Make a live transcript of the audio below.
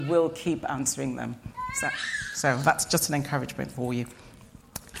will keep answering them. So that's just an encouragement for you.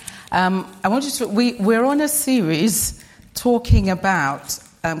 I want you to, we're on a series talking about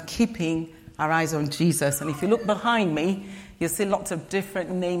keeping our eyes on Jesus. And if you look behind me, you'll see lots of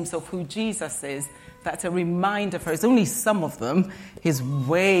different names of who Jesus is. That's a reminder for us. Only some of them. He's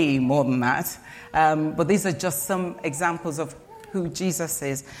way more than that. But these are just some examples of who Jesus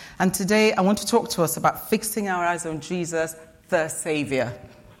is. And today I want to talk to us about fixing our eyes on Jesus, the Savior.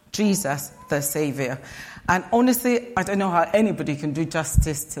 Jesus, the Savior. And honestly, I don't know how anybody can do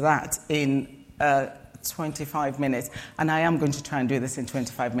justice to that in 25 minutes. And I am going to try and do this in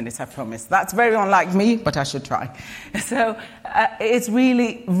 25 minutes, I promise. That's very unlike me, but I should try. So it's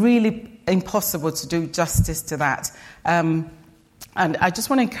really, really impossible to do justice to that. And I just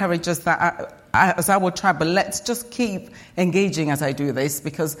want to encourage us that as I will try, but let's just keep engaging as I do this,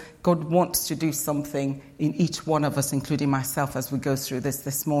 because God wants to do something in each one of us, including myself, as we go through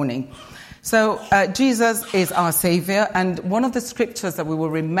this morning. So Jesus is our Savior, and one of the scriptures that we will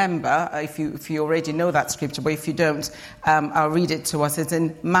remember, if you already know that scripture, but if you don't, I'll read it to us. It's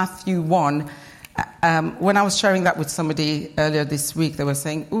in Matthew 1. When I was sharing that with somebody earlier this week, they were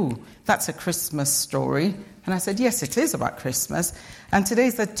saying, ooh, that's a Christmas story. And I said, yes, it is about Christmas. And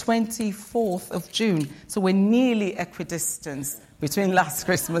today's the 24th of June, so we're nearly equidistant between last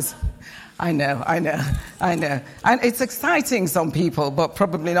Christmas. I know. And it's exciting, some people, but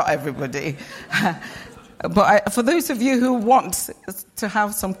probably not everybody. But for those of you who want to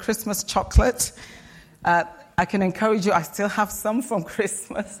have some Christmas chocolate, I can encourage you, I still have some from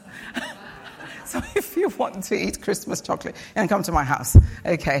Christmas. So if you want to eat Christmas chocolate, you can come to my house.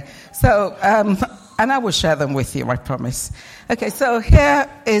 Okay, so, and I will share them with you, I promise. Okay, so here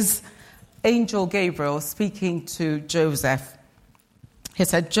is Angel Gabriel speaking to Joseph. He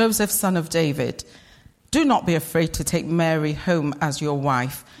said, Joseph, son of David, do not be afraid to take Mary home as your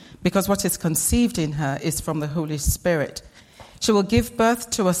wife, because what is conceived in her is from the Holy Spirit. She will give birth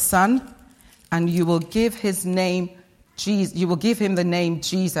to a son, and you will give him the name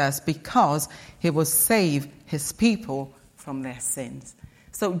Jesus, because he will save his people from their sins.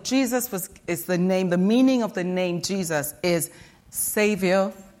 So Jesus is the name. The meaning of the name Jesus is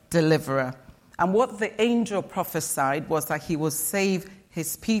Savior, Deliverer. And what the angel prophesied was that he will save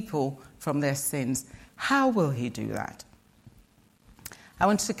his people from their sins. How will he do that? I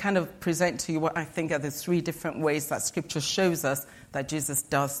want to kind of present to you what I think are the three different ways that Scripture shows us that Jesus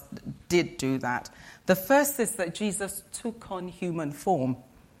did do that. The first is that Jesus took on human form.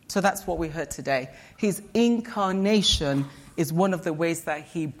 So that's what we heard today. His incarnation is one of the ways that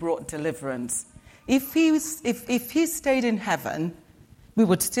he brought deliverance. If he stayed in heaven, we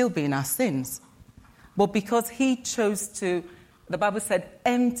would still be in our sins. But because he chose to, the Bible said,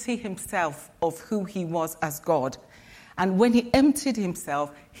 empty himself of who he was as God. And when he emptied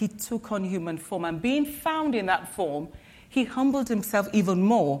himself, he took on human form. And being found in that form, he humbled himself even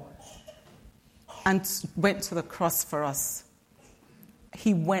more and went to the cross for us.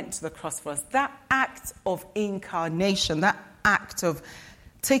 He went to the cross for us. That act of incarnation, that act of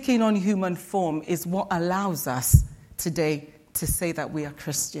taking on human form is what allows us today to say that we are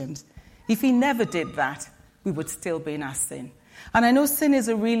Christians. If he never did that, we would still be in our sin. And I know sin is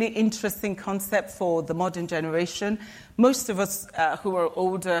a really interesting concept for the modern generation. Most of us who are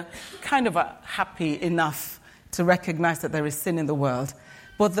older kind of are happy enough to recognize that there is sin in the world.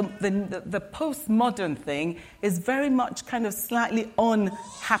 But the postmodern thing is very much kind of slightly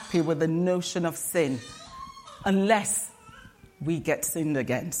unhappy with the notion of sin, unless we get sinned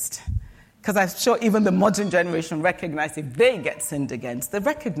against. Because I'm sure even the modern generation recognize if they get sinned against, they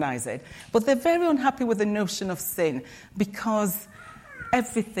recognize it. But they're very unhappy with the notion of sin because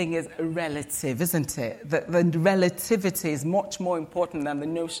everything is relative, isn't it? The relativity is much more important than the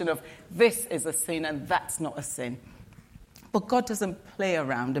notion of this is a sin and that's not a sin. But God doesn't play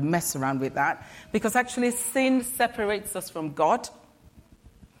around and mess around with that, because actually sin separates us from God,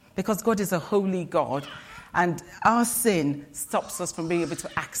 because God is a holy God, and our sin stops us from being able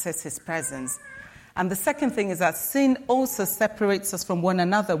to access his presence. And the second thing is that sin also separates us from one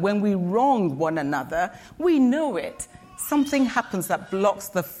another. When we wrong one another, we know it. Something happens that blocks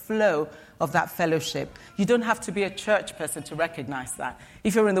the flow of that fellowship. You don't have to be a church person to recognize that.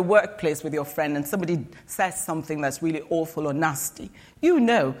 If you're in the workplace with your friend and somebody says something that's really awful or nasty, you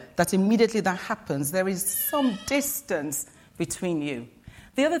know that immediately that happens, there is some distance between you.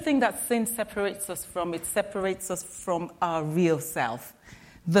 The other thing that sin separates us from, it separates us from our real self,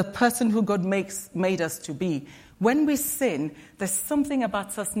 the person who God made us to be. When we sin, there's something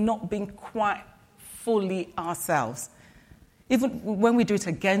about us not being quite fully ourselves. Even when we do it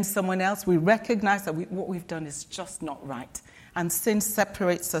against someone else, we recognize that what we've done is just not right. and sin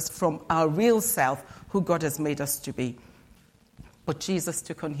separates us from our real self, who God has made us to be. But Jesus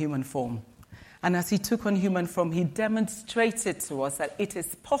took on human form. And as he took on human form, he demonstrated to us that it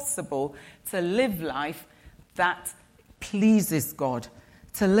is possible to live life that pleases God,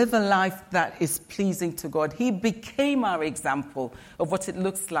 to live a life that is pleasing to God. He became our example of what it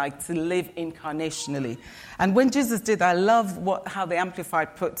looks like to live incarnationally. And when Jesus did, I love how the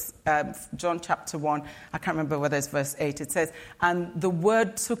Amplified puts John chapter 1, I can't remember whether it's verse 8, it says, and the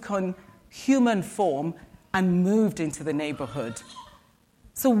Word took on human form and moved into the neighborhood.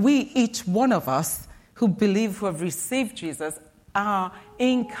 So we, each one of us who believe, who have received Jesus, are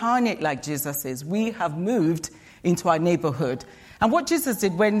incarnate like Jesus is. We have moved into our neighborhood. And what Jesus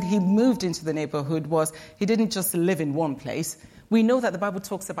did when he moved into the neighborhood was he didn't just live in one place. We know that the Bible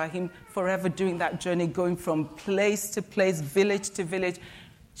talks about him forever doing that journey, going from place to place, village to village,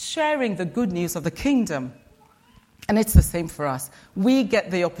 sharing the good news of the kingdom. And it's the same for us. We get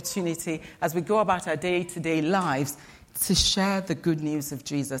the opportunity as we go about our day-to-day lives to share the good news of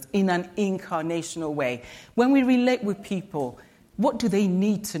Jesus in an incarnational way. When we relate with people, what do they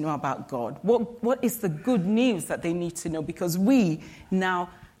need to know about God? What is the good news that they need to know? Because we now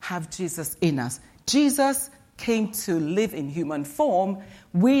have Jesus in us. Jesus came to live in human form.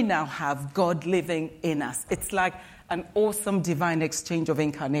 We now have God living in us. It's like an awesome divine exchange of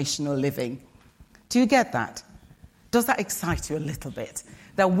incarnational living. Do you get that? Does that excite you a little bit?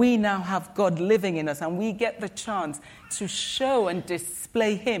 That we now have God living in us and we get the chance to show and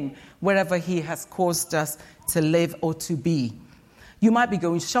display him wherever he has caused us to live or to be. You might be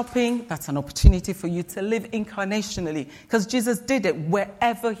going shopping. That's an opportunity for you to live incarnationally because Jesus did it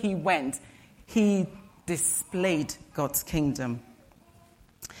wherever he went. He displayed God's kingdom.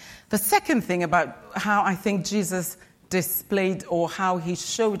 The second thing about how I think Jesus displayed or how he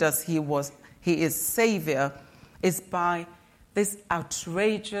showed us he is Savior is by this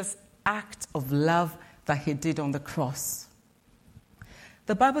outrageous act of love that he did on the cross.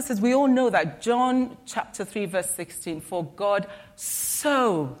 The Bible says, we all know that John chapter 3 verse 16, for God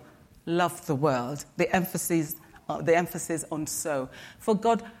so loved the world. The emphasis on so. For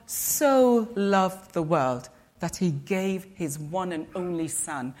God so loved the world that he gave his one and only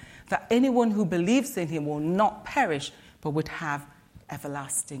Son, that anyone who believes in him will not perish, but would have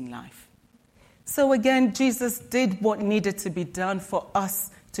everlasting life. So again, Jesus did what needed to be done for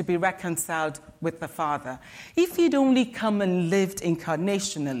us to be reconciled with the Father. If he'd only come and lived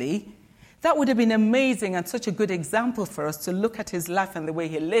incarnationally, that would have been amazing and such a good example for us to look at his life and the way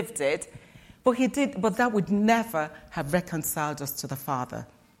he lived it. But that would never have reconciled us to the Father.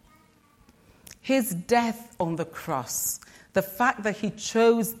 His death on the cross, the fact that he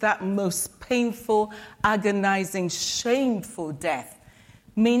chose that most painful, agonizing, shameful death,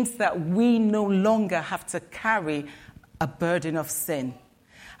 means that we no longer have to carry a burden of sin.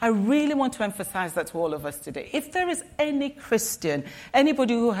 I really want to emphasize that to all of us today. If there is any Christian,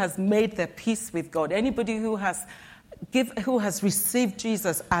 anybody who has made their peace with God, anybody who has received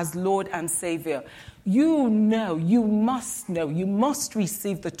Jesus as Lord and Savior, you must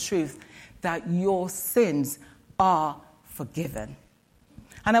receive the truth that your sins are forgiven.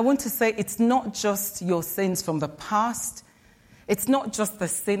 And I want to say it's not just your sins from the past. It's not just the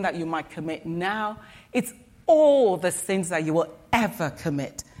sin that you might commit now. It's all the sins that you will ever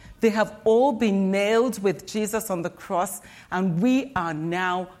commit. They have all been nailed with Jesus on the cross, and we are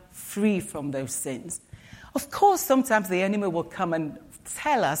now free from those sins. Of course, sometimes the enemy will come and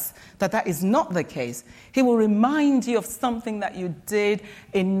tell us that that is not the case. He will remind you of something that you did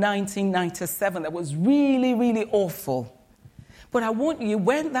in 1997 that was really, really awful. But I want you,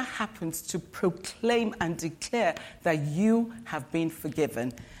 when that happens, to proclaim and declare that you have been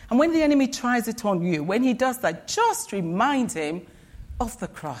forgiven. And when the enemy tries it on you, when he does that, just remind him of the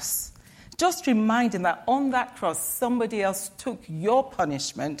cross. Just remind him that on that cross, somebody else took your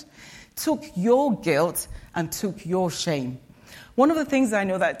punishment, took your guilt, and took your shame. One of the things I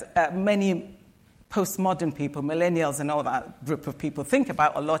know that many postmodern people, millennials and all that group of people think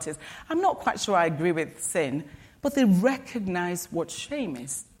about a lot is, I'm not quite sure I agree with sin, but they recognize what shame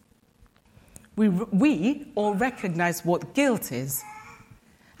is. We all recognize what guilt is.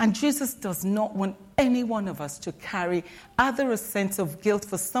 And Jesus does not want any one of us to carry either a sense of guilt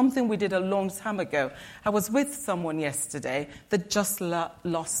for something we did a long time ago. I was with someone yesterday that just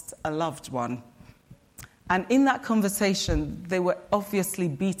lost a loved one. And in that conversation, they were obviously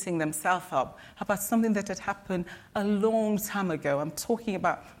beating themselves up about something that had happened a long time ago. I'm talking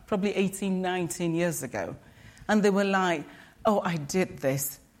about probably 18, 19 years ago. And they were like, oh, I did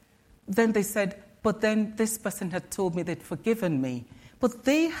this. Then they said, but then this person had told me they'd forgiven me. But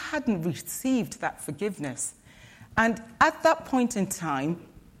they hadn't received that forgiveness. And at that point in time,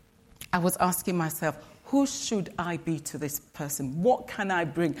 I was asking myself, who should I be to this person? What can I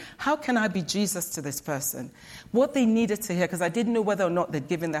bring? How can I be Jesus to this person? What they needed to hear, because I didn't know whether or not they'd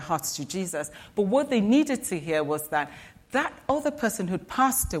given their hearts to Jesus, but what they needed to hear was that other person who'd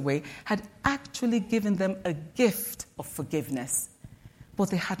passed away had actually given them a gift of forgiveness, but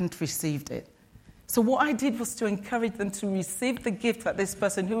they hadn't received it. So what I did was to encourage them to receive the gift that this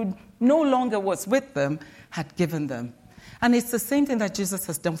person who no longer was with them had given them. And it's the same thing that Jesus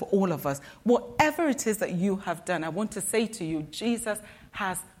has done for all of us. Whatever it is that you have done, I want to say to you, Jesus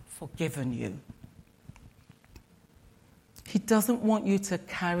has forgiven you. He doesn't want you to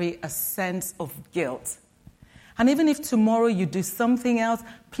carry a sense of guilt. And even if tomorrow you do something else,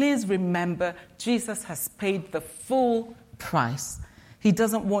 please remember Jesus has paid the full price. He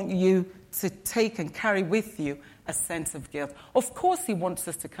doesn't want you to take and carry with you a sense of guilt. Of course, he wants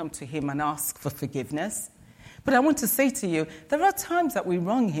us to come to him and ask for forgiveness. But I want to say to you, there are times that we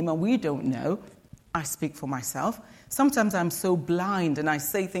wrong him and we don't know. I speak for myself. Sometimes I'm so blind and I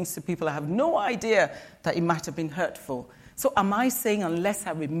say things to people I have no idea that it might have been hurtful. So am I saying unless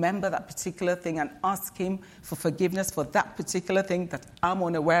I remember that particular thing and ask him for forgiveness for that particular thing that I'm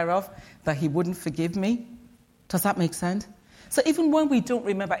unaware of, that he wouldn't forgive me? Does that make sense? So even when we don't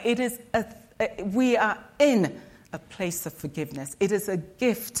remember, we are in a place of forgiveness. It is a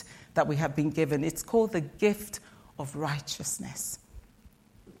gift that we have been given. It's called the gift of righteousness.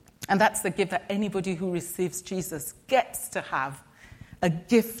 And that's the gift that anybody who receives Jesus gets to have, a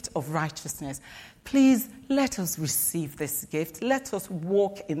gift of righteousness. Please let us receive this gift. Let us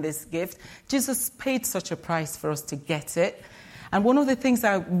walk in this gift. Jesus paid such a price for us to get it. And one of the things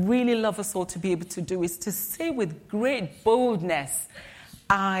I really love us all to be able to do is to say with great boldness,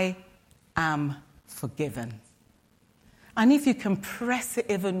 I am forgiven. And if you can press it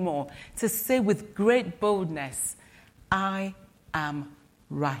even more, to say with great boldness, I am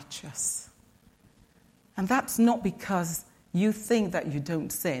righteous. And that's not because you think that you don't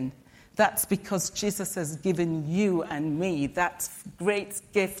sin. That's because Jesus has given you and me that great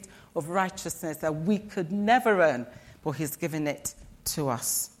gift of righteousness that we could never earn, but he's given it to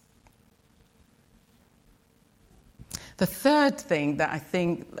us. The third thing that I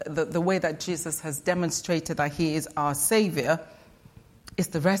think, the way that Jesus has demonstrated that he is our Savior, is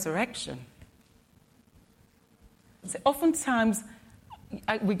the resurrection. So oftentimes,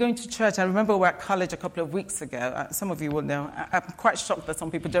 we're going to church. I remember we were at college a couple of weeks ago. Some of you will know. I'm quite shocked that some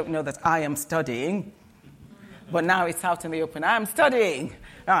people don't know that I am studying. But now it's out in the open. I'm studying.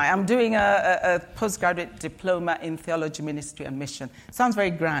 I'm doing a postgraduate diploma in theology, ministry, and mission. Sounds very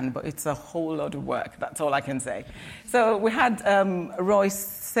grand, but it's a whole lot of work. That's all I can say. So we had Royce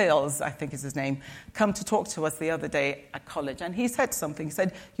Sales, I think is his name, come to talk to us the other day at college. And he said something. He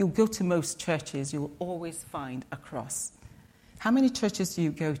said, you'll go to most churches, you'll always find a cross. How many churches do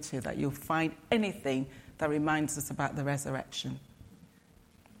you go to that you'll find anything that reminds us about the resurrection?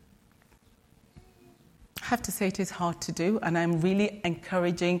 I have to say it is hard to do, and I'm really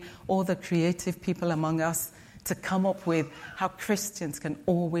encouraging all the creative people among us to come up with how Christians can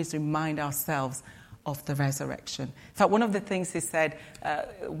always remind ourselves of the resurrection. In fact, one of the things he said,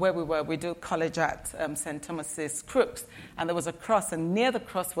 where we do college at St. Thomas's Crooks, and there was a cross, and near the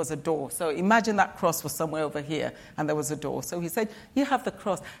cross was a door. So imagine that cross was somewhere over here, and there was a door. So he said, you have the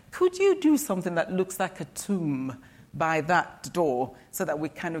cross. Could you do something that looks like a tomb by that door so that we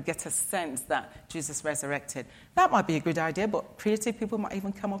kind of get a sense that Jesus resurrected? That might be a good idea, but creative people might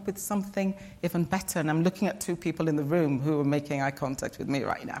even come up with something even better. And I'm looking at two people in the room who are making eye contact with me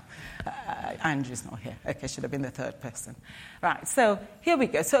right now. Andrew's not here. Okay, should have been the third person. Right, so here we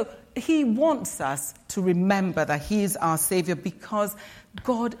go. So he wants us to remember that he is our Savior because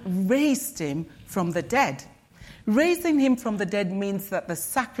God raised him from the dead. Raising him from the dead means that the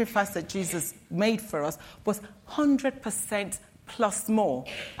sacrifice that Jesus made for us was 100% plus more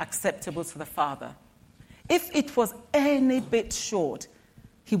acceptable to the Father. If it was any bit short,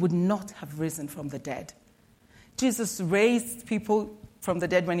 he would not have risen from the dead. Jesus raised people from the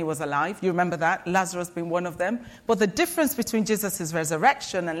dead when he was alive. You remember that? Lazarus being one of them. But the difference between Jesus'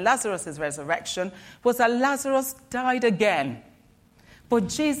 resurrection and Lazarus' resurrection was that Lazarus died again. But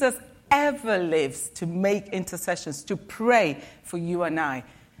Jesus ever lives to make intercessions, to pray for you and I.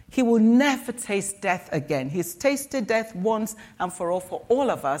 He will never taste death again. He's tasted death once and for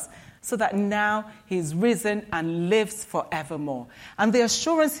all of us, so that now he's risen and lives forevermore. And the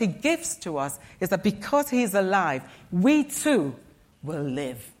assurance he gives to us is that because he's alive, we too will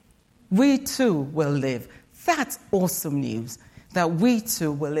live. We too will live. That's awesome news, that we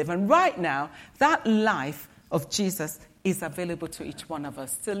too will live. And right now, that life of Jesus is available to each one of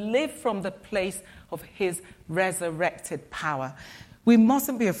us, to live from the place of his resurrected power. We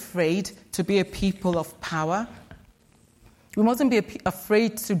mustn't be afraid to be a people of power. We mustn't be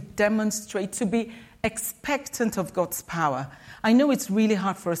afraid to demonstrate, to be expectant of God's power. I know it's really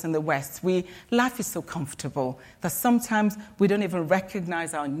hard for us in the West. Life is so comfortable that sometimes we don't even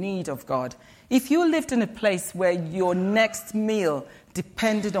recognize our need of God. If you lived in a place where your next meal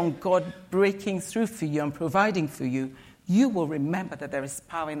depended on God breaking through for you and providing for you, you will remember that there is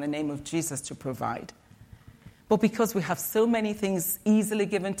power in the name of Jesus to provide. But because we have so many things easily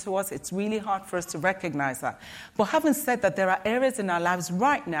given to us, it's really hard for us to recognize that. But having said that, there are areas in our lives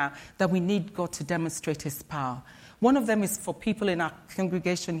right now that we need God to demonstrate his power. One of them is for people in our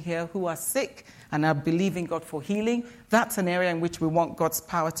congregation here who are sick and are believing God for healing. That's an area in which we want God's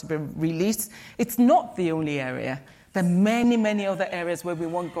power to be released. It's not the only area. There are many, many other areas where we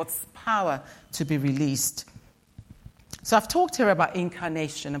want God's power to be released. So I've talked here about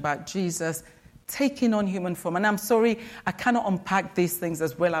incarnation, about Jesus taking on human form. And I'm sorry, I cannot unpack these things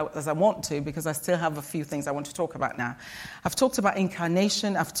as well as I want to, because I still have a few things I want to talk about now. I've talked about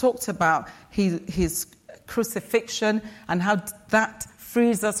incarnation. I've talked about his crucifixion and how that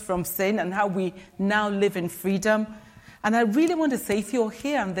frees us from sin and how we now live in freedom. And I really want to say, if you're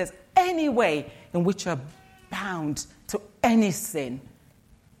here and there's any way in which you're bound to any sin,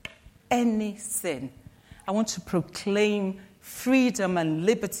 I want to proclaim freedom and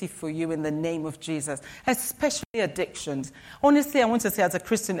liberty for you in the name of Jesus, especially addictions. Honestly, I want to say as a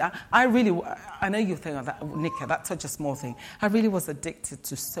Christian, I know you think of that, Nika, that's such a small thing. I really was addicted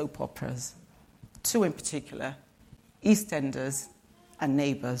to soap operas, two in particular, EastEnders and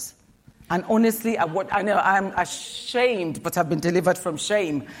Neighbours. And honestly, I know I'm ashamed, but I've been delivered from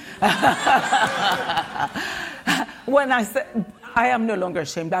shame. When I said, I am no longer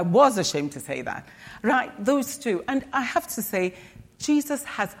ashamed. I was ashamed to say that. Right, those two. And I have to say, Jesus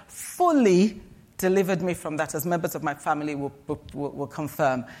has fully delivered me from that, as members of my family will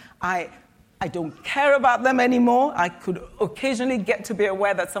confirm. I don't care about them anymore. I could occasionally get to be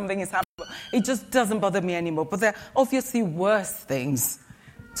aware that something is happening. It just doesn't bother me anymore. But there are obviously worse things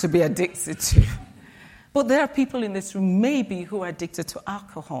to be addicted to. But there are people in this room maybe who are addicted to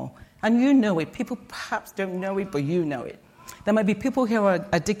alcohol. And you know it. People perhaps don't know it, but you know it. There might be people who are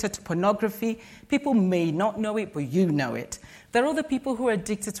addicted to pornography. People may not know it, but you know it. There are other people who are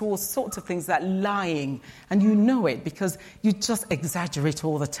addicted to all sorts of things like lying, and you know it because you just exaggerate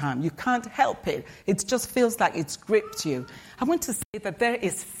all the time. You can't help it. It just feels like it's gripped you. I want to say that there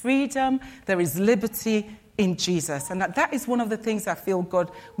is freedom, there is liberty in Jesus, and that is one of the things I feel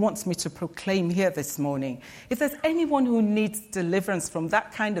God wants me to proclaim here this morning. If there's anyone who needs deliverance from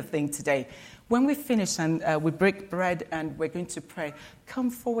that kind of thing today, when we finish and we break bread and we're going to pray, come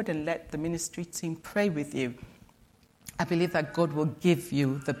forward and let the ministry team pray with you. I believe that God will give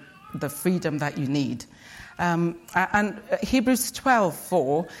you the freedom that you need. And Hebrews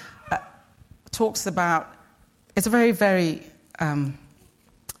 12:4 talks about, it's a very, very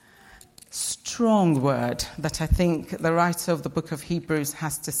strong word that I think the writer of the book of Hebrews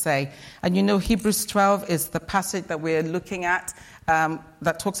has to say. And you know, Hebrews 12 is the passage that we're looking at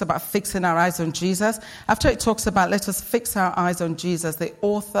that talks about fixing our eyes on Jesus. After it talks about let us fix our eyes on Jesus, the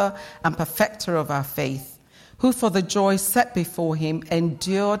author and perfecter of our faith, who for the joy set before him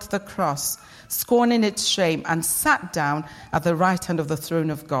endured the cross, scorning its shame, and sat down at the right hand of the throne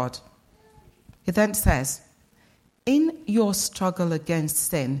of God. It then says, in your struggle against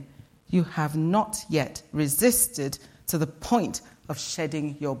sin, you have not yet resisted to the point of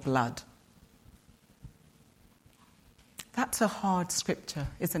shedding your blood. That's a hard scripture,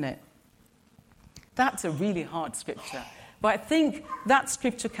 isn't it? That's a really hard scripture. But I think that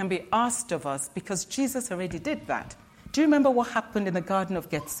scripture can be asked of us because Jesus already did that. Do you remember what happened in the Garden of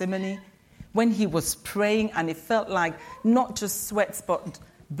Gethsemane? When he was praying and it felt like not just sweat, but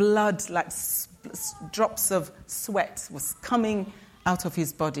blood, like drops of sweat was coming out of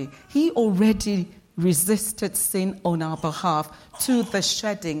his body. He already resisted sin on our behalf to the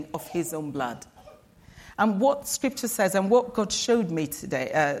shedding of his own blood. And what Scripture says, and what God showed me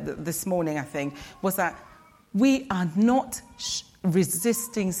today, this morning, I think, was that we are not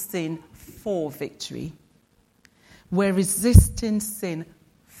resisting sin for victory. We're resisting sin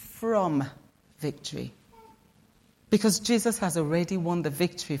from victory. Because Jesus has already won the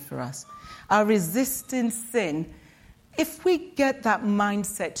victory for us. Our resisting sin, if we get that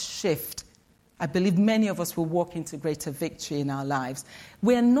mindset shift, I believe many of us will walk into greater victory in our lives.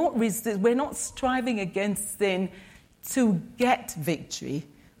 We're not striving against sin to get victory.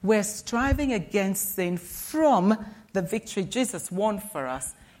 We're striving against sin from the victory Jesus won for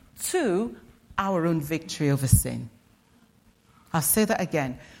us to our own victory over sin. I'll say that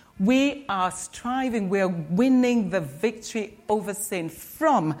again. We are striving, we are winning the victory over sin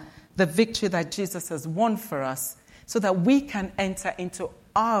from the victory that Jesus has won for us so that we can enter into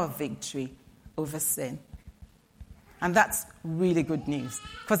our victory over sin. And that's really good news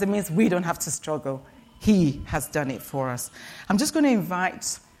because it means we don't have to struggle. He has done it for us. I'm just going to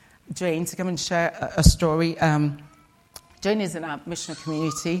invite Jane to come and share a story. Jane is in our missionary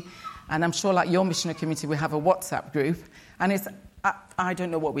community, and I'm sure like your missionary community, we have a WhatsApp group. And it's I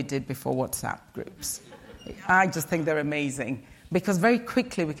don't know what we did before WhatsApp groups. I just think they're amazing because very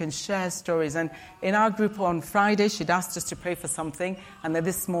quickly we can share stories. And in our group on Friday, she'd asked us to pray for something. And then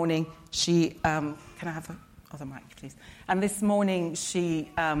this morning, she... can I have other mic, please? And this morning, she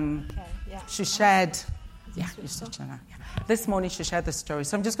shared... Yeah, you should share that. Yeah. This morning, she shared the story.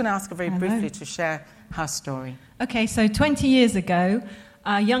 So I'm just going to ask her very briefly to share her story. Okay, so 20 years ago,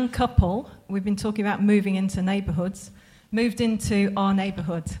 a young couple, we've been talking about moving into neighbourhoods, moved into our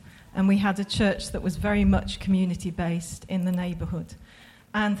neighbourhood, and we had a church that was very much community-based in the neighbourhood.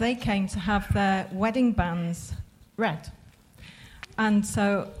 And they came to have their wedding banns read. And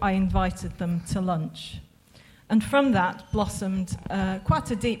so I invited them to lunch. And from that blossomed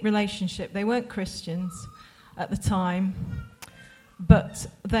quite a deep relationship. They weren't Christians at the time, but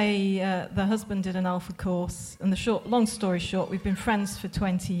the husband did an Alpha course. And long story short, we've been friends for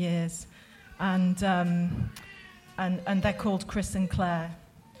 20 years. And they're called Chris and Claire.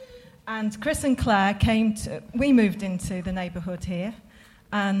 And Chris and Claire we moved into the neighbourhood here,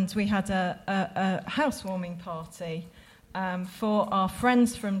 and we had a housewarming party for our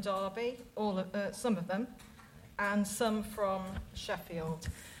friends from Derby, some of them, and some from Sheffield,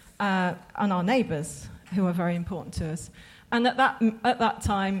 and our neighbours, who are very important to us. And at that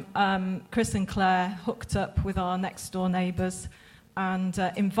time, Chris and Claire hooked up with our next-door neighbours and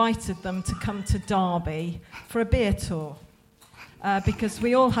invited them to come to Derby for a beer tour, because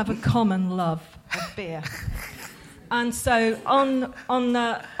we all have a common love of beer. And so on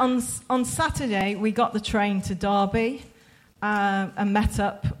Saturday, we got the train to Derby and met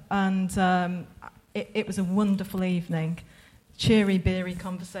up, and it was a wonderful evening, cheery, beery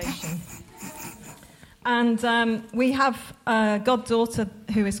conversation. And we have a goddaughter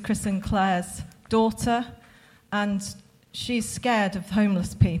who is Chris and Claire's daughter, and she's scared of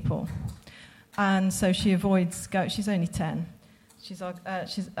homeless people, and so she avoids going. She's only 10.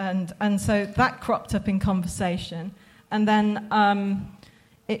 And so that cropped up in conversation, and then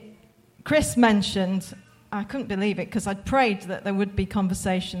Chris mentioned, I couldn't believe it because I'd prayed that there would be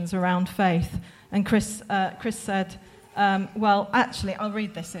conversations around faith, and Chris said, well, actually, I'll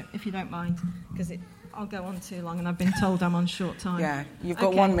read this if you don't mind, because I'll go on too long, and I've been told I'm on short time. Yeah, you've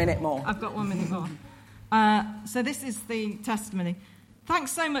got 1 minute more. I've got 1 minute more. So this is the testimony.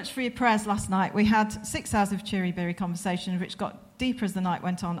 Thanks so much for your prayers last night. We had 6 hours of cheery, beery conversation, which got deeper as the night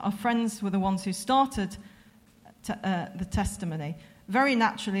went on. Our friends were the ones who started the testimony. Very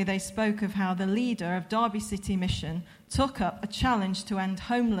naturally, they spoke of how the leader of Derby City Mission took up a challenge to end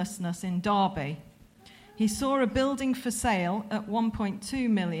homelessness in Derby. He saw a building for sale at 1.2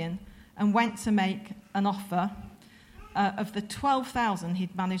 million and went to make an offer of the 12,000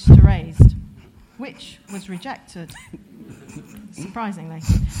 he'd managed to raise, which was rejected, surprisingly.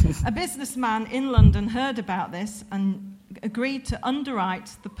 A businessman in London heard about this and agreed to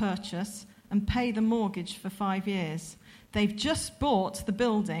underwrite the purchase and pay the mortgage for 5 years. They've just bought the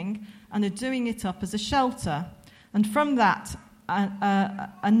building and are doing it up as a shelter. And from that,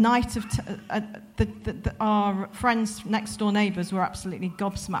 a night of our friends, next-door neighbours, were absolutely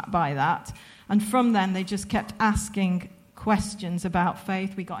gobsmacked by that. And from then, they just kept asking questions about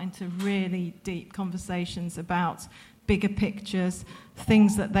faith. We got into really deep conversations about bigger pictures,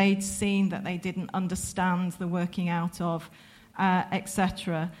 things that they'd seen that they didn't understand the working out of,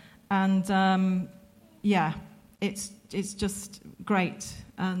 etc. And it's just great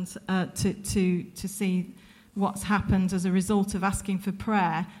and to see what's happened as a result of asking for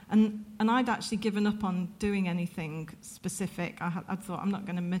prayer. And I'd actually given up on doing anything specific. I thought, I'm not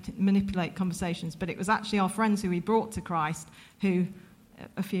going to manipulate conversations, but it was actually our friends who we brought to Christ who,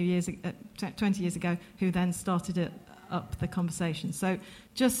 20 years ago, who then started up the conversation. So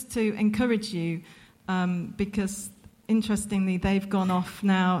just to encourage you, because interestingly, they've gone off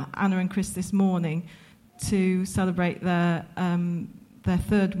now, Anna and Chris, this morning, to celebrate their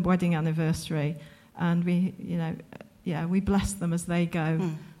 3rd wedding anniversary. And we bless them as they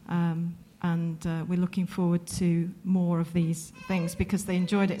go. And we're looking forward to more of these things because they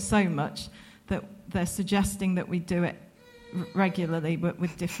enjoyed it so much that they're suggesting that we do it regularly, but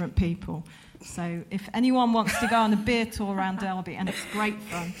with different people. So if anyone wants to go on a beer tour around Derby, and it's great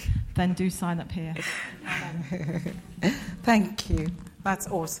fun, then do sign up here. Thank you. That's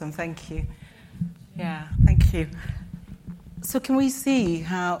awesome. Thank you. Yeah, thank you. So can we see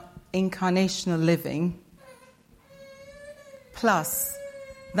how incarnational living plus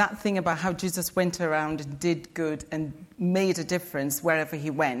that thing about how Jesus went around and did good and made a difference wherever he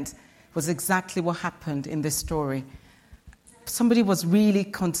went was exactly what happened in this story. Somebody was really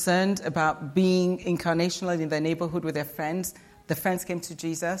concerned about being incarnational in their neighborhood with their friends. The friends came to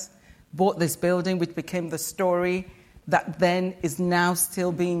Jesus, bought this building, which became the story that then is now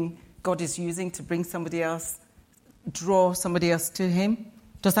still being, God is using to bring somebody else, draw somebody else to him.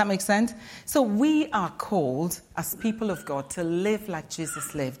 Does that make sense? So we are called as people of God to live like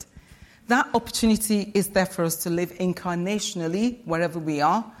Jesus lived. That opportunity is there for us to live incarnationally wherever we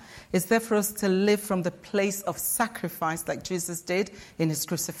are. It's there for us to live from the place of sacrifice like Jesus did in his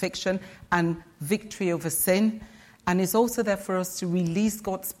crucifixion and victory over sin. And it's also there for us to release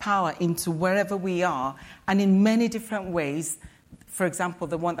God's power into wherever we are and in many different ways. For example,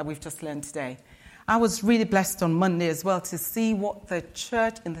 the one that we've just learned today. I was really blessed on Monday as well to see what the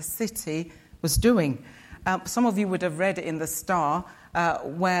church in the city was doing. Some of you would have read it in the Star,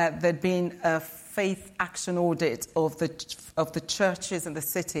 where there'd been a faith action audit of the churches in the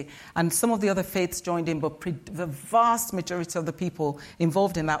city. And some of the other faiths joined in, but the vast majority of the people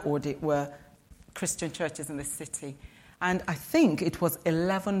involved in that audit were Christian churches in the city. And I think it was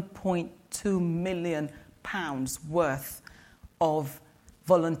 £11.2 million worth of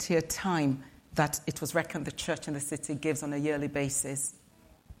volunteer time that it was reckoned the church in the city gives on a yearly basis.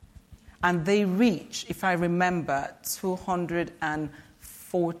 And they reach, if I remember,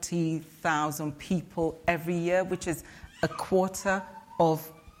 240,000 people every year, which is a quarter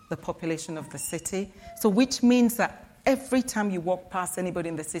of the population of the city. So which means that every time you walk past anybody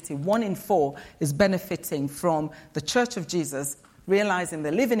in the city, 1 in 4 is benefiting from the Church of Jesus, realizing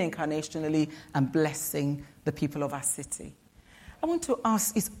they're living incarnationally and blessing the people of our city. I want to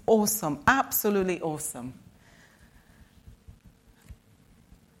ask, it's awesome, absolutely awesome.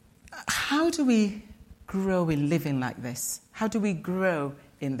 How do we grow in living like this? How do we grow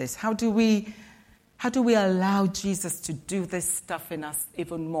in this? How do we allow Jesus to do this stuff in us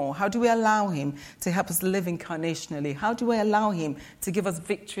even more? How do we allow him to help us live incarnationally? How do we allow him to give us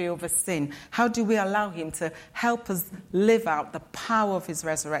victory over sin? How do we allow him to help us live out the power of his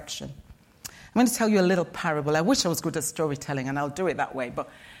resurrection? I'm going to tell you a little parable. I wish I was good at storytelling, and I'll do it that way. But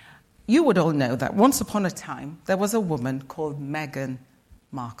you would all know that once upon a time, there was a woman called Meghan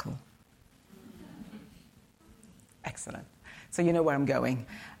Markle. Excellent. So you know where I'm going.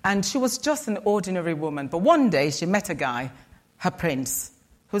 And she was just an ordinary woman. But one day, she met a guy, her prince,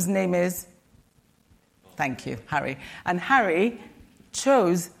 whose name is, thank you, Harry. And Harry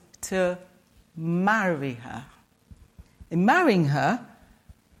chose to marry her. In marrying her,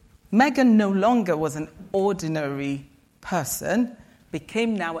 Meghan no longer was an ordinary person,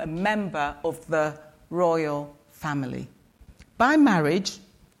 became now a member of the royal family. By marriage,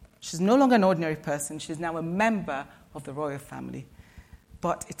 she's no longer an ordinary person, she's now a member of the royal family.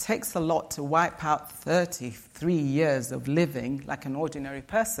 But it takes a lot to wipe out 33 years of living like an ordinary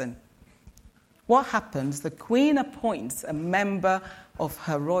person. What happens? The Queen appoints a member of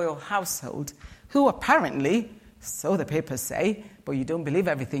her royal household who apparently, so the papers say, but you don't believe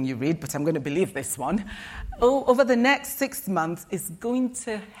everything you read, but I'm going to believe this one, over the next 6 months is going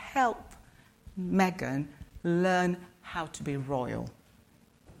to help Meghan learn how to be royal.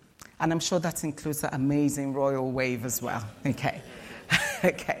 And I'm sure that includes that amazing royal wave as well. Okay.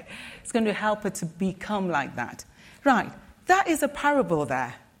 Okay. It's going to help her to become like that. Right. That is a parable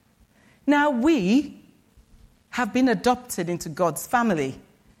there. Now, we have been adopted into God's family.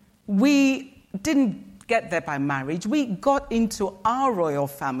 We didn't get there by marriage. We got into our royal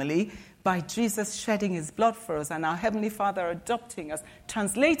family by Jesus shedding his blood for us and our Heavenly Father adopting us,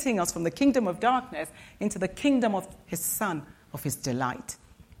 translating us from the kingdom of darkness into the kingdom of his Son, of his delight.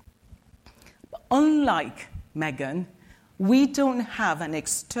 But unlike Meghan, we don't have an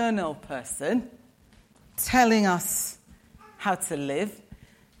external person telling us how to live.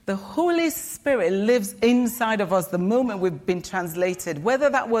 The Holy Spirit lives inside of us the moment we've been translated, whether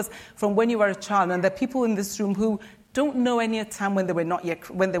that was from when you were a child, and there are people in this room who don't know any time when they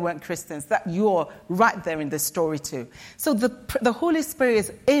weren't Christians, that you're right there in this story too. So the Holy Spirit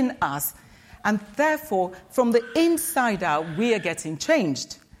is in us, and therefore, from the inside out, we are getting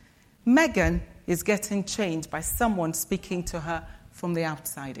changed. Meghan is getting changed by someone speaking to her from the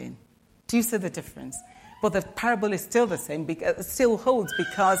outside in. Do you see the difference? But the parable is still the same, it still holds,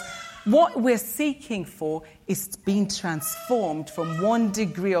 because what we're seeking for is being transformed from one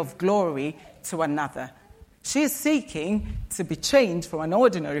degree of glory to another. She is seeking to be changed from an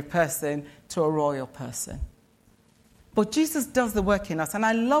ordinary person to a royal person. But Jesus does the work in us. And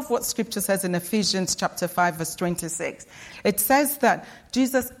I love what Scripture says in Ephesians chapter 5, verse 26. It says that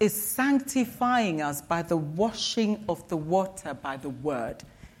Jesus is sanctifying us by the washing of the water by the word.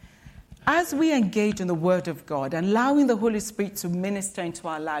 As we engage in the word of God, allowing the Holy Spirit to minister into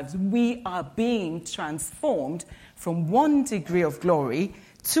our lives, we are being transformed from one degree of glory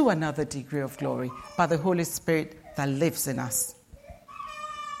to another degree of glory by the Holy Spirit that lives in us.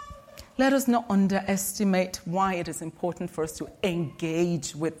 Let us not underestimate why it is important for us to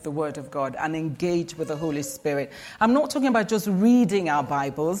engage with the Word of God and engage with the Holy Spirit. I'm not talking about just reading our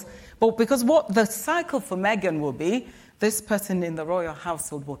Bibles, but because what the cycle for Megan will be, this person in the royal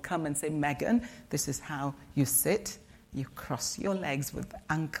household will come and say, Megan, this is how you sit. You cross your legs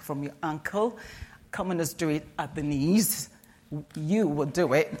from your ankle. Commoners do it at the knees. You will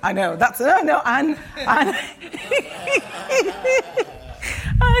do it. I know,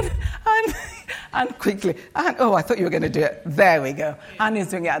 and quickly. I thought you were going to do it. There we go. Anne is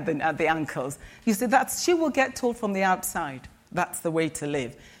doing it at the ankles. You see, she will get told from the outside. That's the way to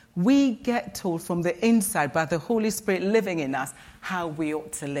live. We get told from the inside by the Holy Spirit living in us how we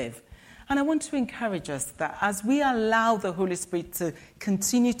ought to live. And I want to encourage us that as we allow the Holy Spirit to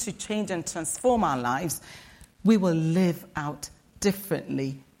continue to change and transform our lives, we will live out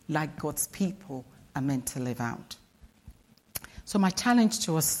differently like God's people are meant to live out. So my challenge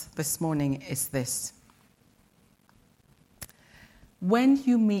to us this morning is this. When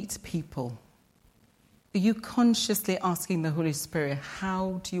you meet people, are you consciously asking the Holy Spirit,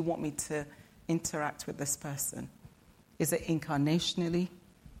 how do you want me to interact with this person? Is it incarnationally?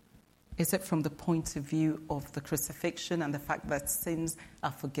 Is it from the point of view of the crucifixion and the fact that sins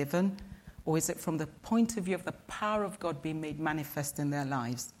are forgiven? Or is it from the point of view of the power of God being made manifest in their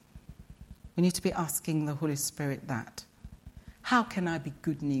lives? We need to be asking the Holy Spirit that. How can I be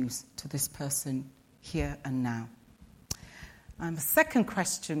good news to this person here and now? And the second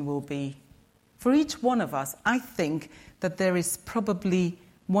question will be, for each one of us, I think that there is probably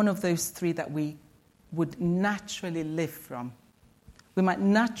one of those three that we would naturally live from. We might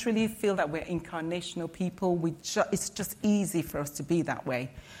naturally feel that we're incarnational people. It's just easy for us to be that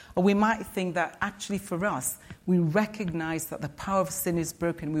way. Or we might think that actually for us, we recognize that the power of sin is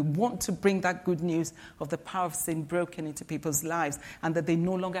broken. We want to bring that good news of the power of sin broken into people's lives and that they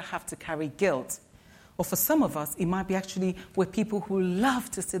no longer have to carry guilt. Or for some of us, it might be actually we're people who love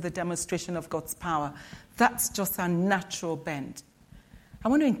to see the demonstration of God's power. That's just our natural bent. I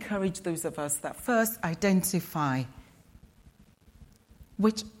want to encourage those of us that first identify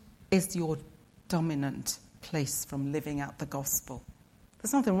which is your dominant place from living out the gospel.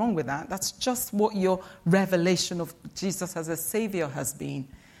 There's nothing wrong with that. That's just what your revelation of Jesus as a Savior has been.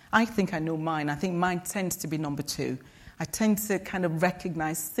 I think I know mine. I think mine tends to be number 2. I tend to kind of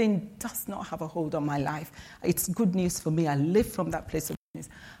recognize sin does not have a hold on my life. It's good news for me. I live from that place of goodness.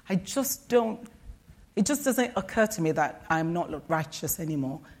 It just doesn't occur to me that I'm not righteous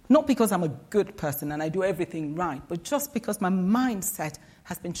anymore. Not because I'm a good person and I do everything right, but just because my mindset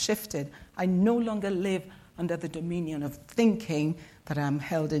has been shifted. I no longer live under the dominion of thinking that I'm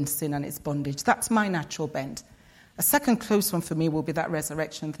held in sin and its bondage. That's my natural bent. A second close one for me will be that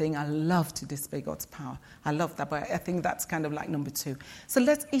resurrection thing. I love to display God's power. I love that, but I think that's kind of like number 2. So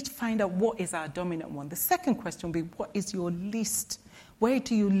let's each find out what is our dominant one. The second question will be, what is your least? Where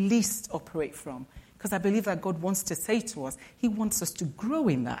do you least operate from? Because I believe that God wants to say to us, He wants us to grow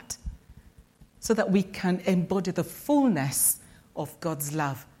in that so that we can embody the fullness of God's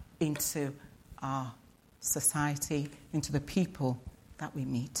love into our society, into the people that we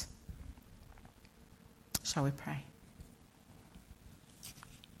meet. Shall we pray?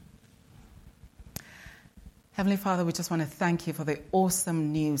 Heavenly Father, we just want to thank you for the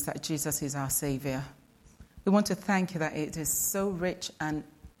awesome news that Jesus is our Savior. We want to thank you that it is so rich and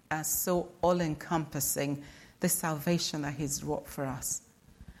so all-encompassing, this salvation that He's wrought for us.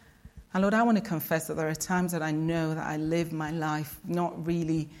 And Lord, I want to confess that there are times that I know that I live my life not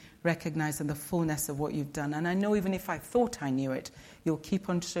really recognizing the fullness of what you've done. And I know even if I thought I knew it, you'll keep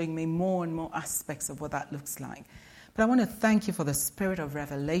on showing me more and more aspects of what that looks like. But I want to thank you for the spirit of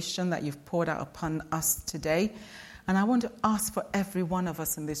revelation that you've poured out upon us today. And I want to ask for every one of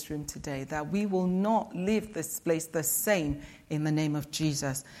us in this room today that we will not leave this place the same in the name of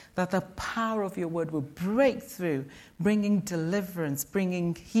Jesus. That the power of your word will break through, bringing deliverance,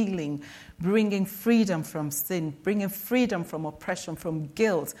 bringing healing, bringing freedom from sin, bringing freedom from oppression, from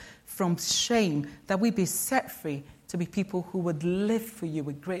guilt, from shame, that we be set free to be people who would live for you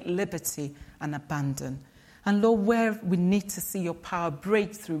with great liberty and abandon. And Lord, where we need to see your power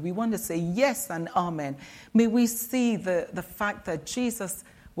break through, we want to say yes and amen. May we see the fact that Jesus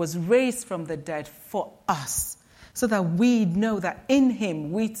was raised from the dead for us, so that we know that in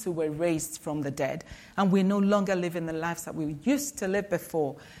him we too were raised from the dead. And we no longer live in the lives that we used to live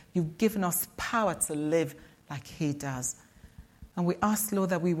before. You've given us power to live like he does. And we ask, Lord,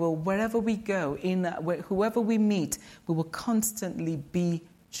 that we will, wherever we go, whoever we meet, we will constantly be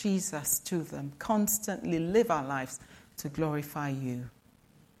Jesus to them, constantly live our lives to glorify you.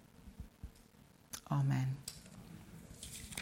 Amen.